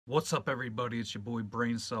What's up, everybody? It's your boy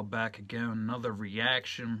Brain Cell back again. Another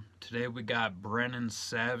reaction. Today we got Brennan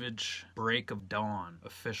Savage Break of Dawn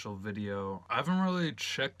official video. I haven't really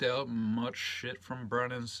checked out much shit from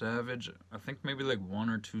Brennan Savage. I think maybe like one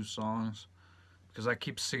or two songs, because I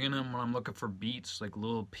keep seeing him when I'm looking for beats, like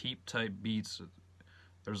little Peep type beats.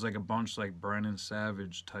 There's like a bunch like Brennan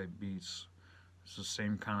Savage type beats. It's the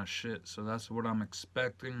same kind of shit. So that's what I'm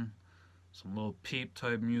expecting. Some little Peep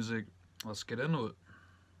type music. Let's get into it.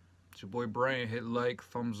 It's your boy Brain. Hit like,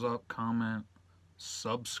 thumbs up, comment,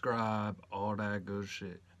 subscribe, all that good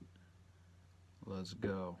shit. Let's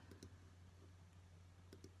go.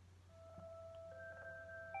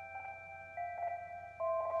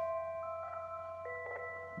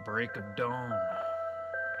 Break of Dawn.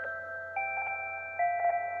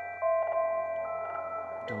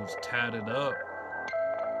 Dude's tatted up.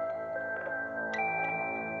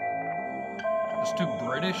 This dude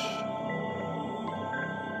British.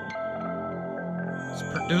 It's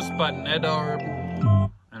produced by Nedarb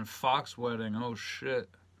and Fox Wedding. Oh shit.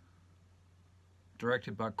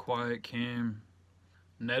 Directed by Quiet Cam.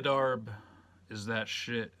 Nedarb is that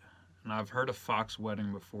shit. And I've heard of Fox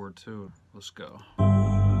Wedding before too. Let's go.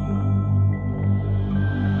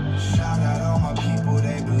 Shout out all my people,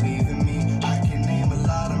 they believe in me. I can name a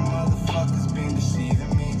lot of motherfuckers been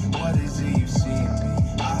deceiving me. What is it you see in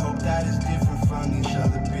me? I hope that is different from these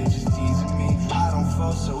other bitches teasing me. I don't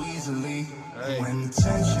fall so easily. When the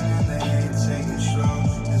tension and the hate take control,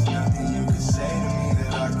 there's nothing you can say to me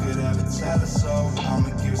that I could ever tell her so.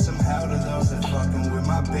 I'ma give some hell to those that fucking with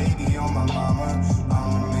my baby or my mama.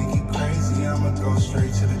 I'ma make it crazy, I'ma go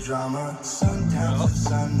straight to the drama. Sundown to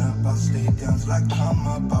sun up, I'll stay down till I come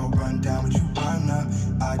up. I'll run down but you run up.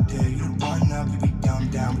 I dare you to run up, you be dumb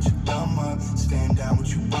down with your thumb up. Stand down what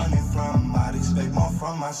you running from, I'd expect more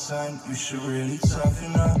from my son. You should really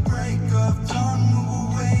toughen up. Break of dawn, we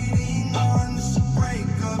were waiting on. This a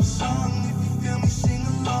breakup song. If you feel me, sing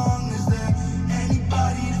along. Is there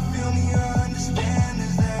anybody to feel me or understand?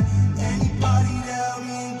 Is there anybody to help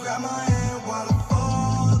me and grab my hand while I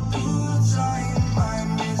fall through time? I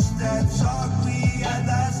miss that talk we had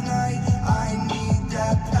last night. I need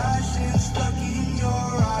that passion stuck in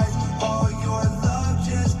your eyes. All your love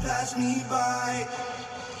just passed me by.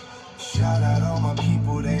 Shout out all my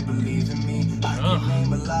people, they believe in me. I can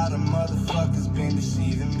name a lot of motherfuckers been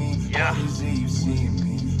deceiving me. Yeah. What is it you see in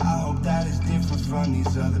me? I hope that is different from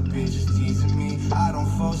these other bitches teasing me. I don't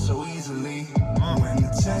fall so easily. When the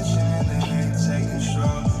tension and the hate take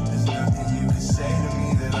control, there's nothing you can say to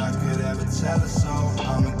me that I could ever tell her so.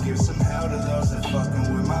 I'ma give some hell to those that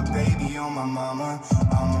fucking with my baby or my mama.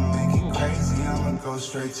 I'ma make it crazy, I'ma go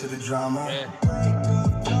straight to the drama. Break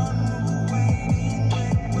of dawn, we were waiting.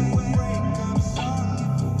 Break up song,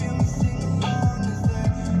 if you feel me, sing along. Is there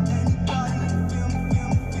anybody to feel me?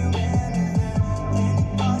 Is there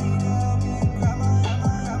anybody to help me and grab my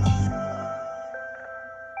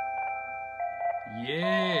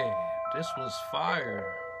Yeah, this was fire.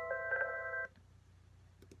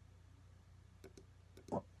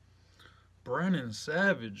 Brennan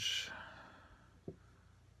Savage.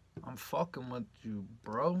 I'm fucking with you,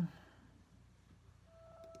 bro.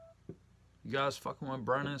 You guys fucking with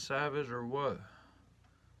Brennan Savage or what?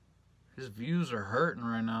 His views are hurting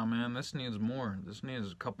right now, man. This needs more. This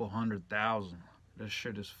needs a couple 100,000. This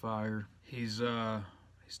shit is fire. He's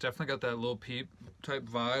definitely got that little Peep type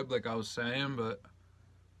vibe, like I was saying, but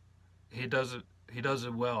he does it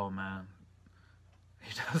well, man.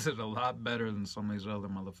 He does it a lot better than some of these other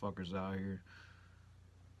motherfuckers out here.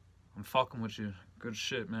 I'm fucking with you. Good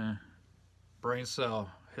shit, man. Brain Cell.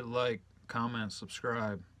 Hit like, comment,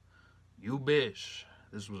 subscribe. You bitch.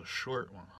 This was a short one.